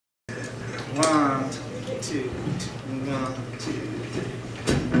1, 2, 1, 2, 3.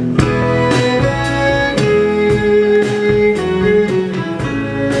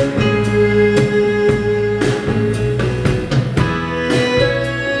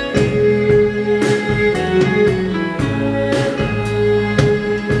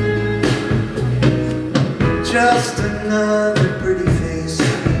 Just another pretty face,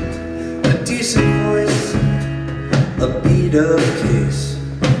 a decent voice, a beat-up case.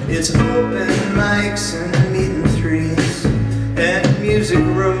 It's open mics and meeting threes and music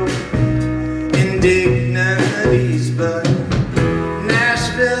row indignities, but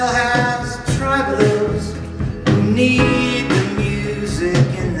Nashville has a tribe of those who need the music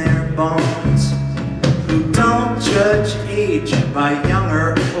in their bones, who don't judge age by young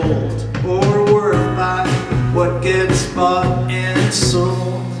or old, or worth by what gets bought and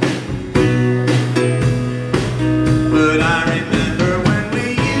sold. But I remember when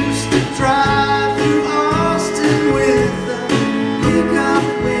we used to drive through Austin with the pickup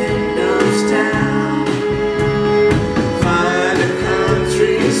windows down, find a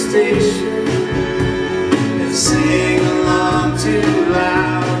country station and sing along too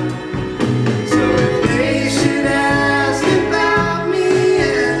loud. So if they should ask about me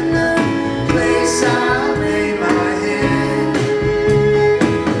and the place I lay my head,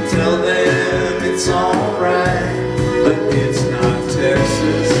 tell them it's alright, but it's not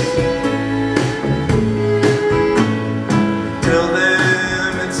Texas. Tell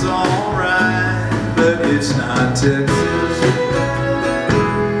them it's alright, but it's not Texas.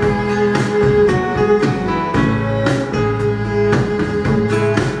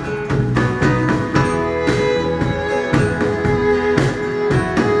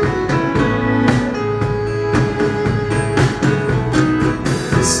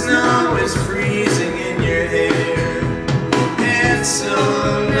 Snow is freezing in your hair, and so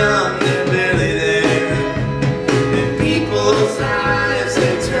numb they're barely there, and people's eyes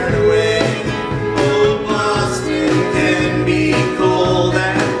they turn away. Old Boston can be cold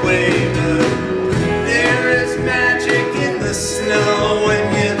that way, but there is magic in the snow when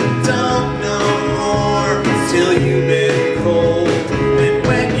you don't know more till you've been cold, and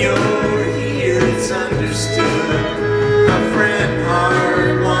when you're here it's understood. A friend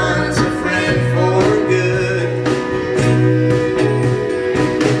hard one's a friend for good.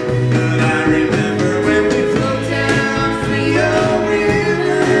 But I remember when we float down Frio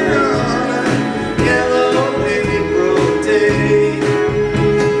River on a yellow April day,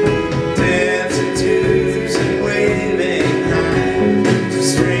 dancing twos and waving high to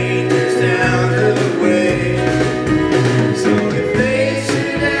strangers down the way. So if they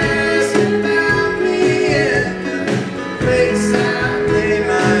should ask about me and the place I lay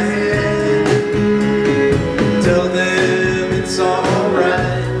my head, tell them it's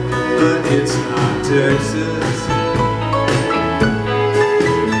alright, but it's not Texas.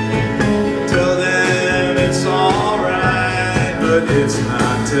 Tell them it's alright, but it's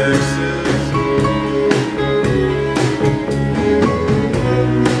not Texas.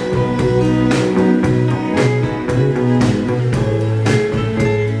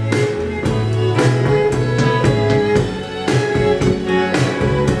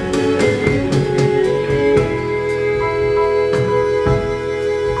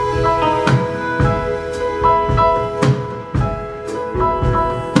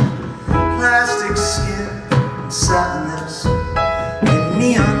 Plastic skin and satin lips and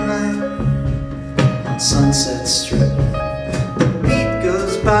neon light on Sunset Strip. The beat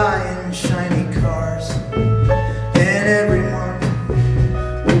goes by in shiny cars, and everyone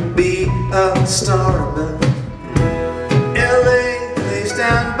will be a star, but LA lays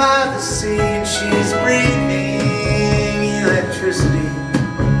down by the sea and she's breathing electricity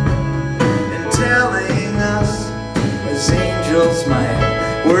and telling us as angels might,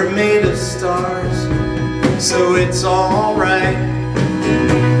 we're made of stars, so it's alright.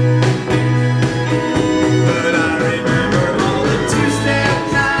 But I remember all the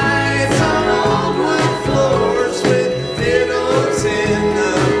two-step nights on old wood floors with fiddles in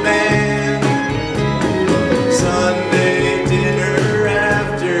the band, Sunday dinner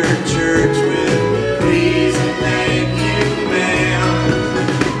after church with please and thank you ma'am.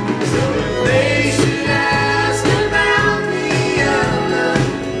 So if they should ask about me and the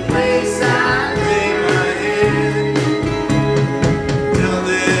place I lay my head, tell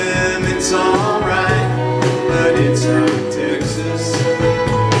them it's alright, but it's not Texas.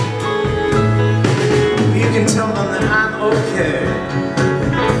 You can tell them that I'm okay,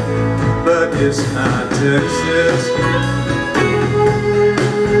 but it's not Texas.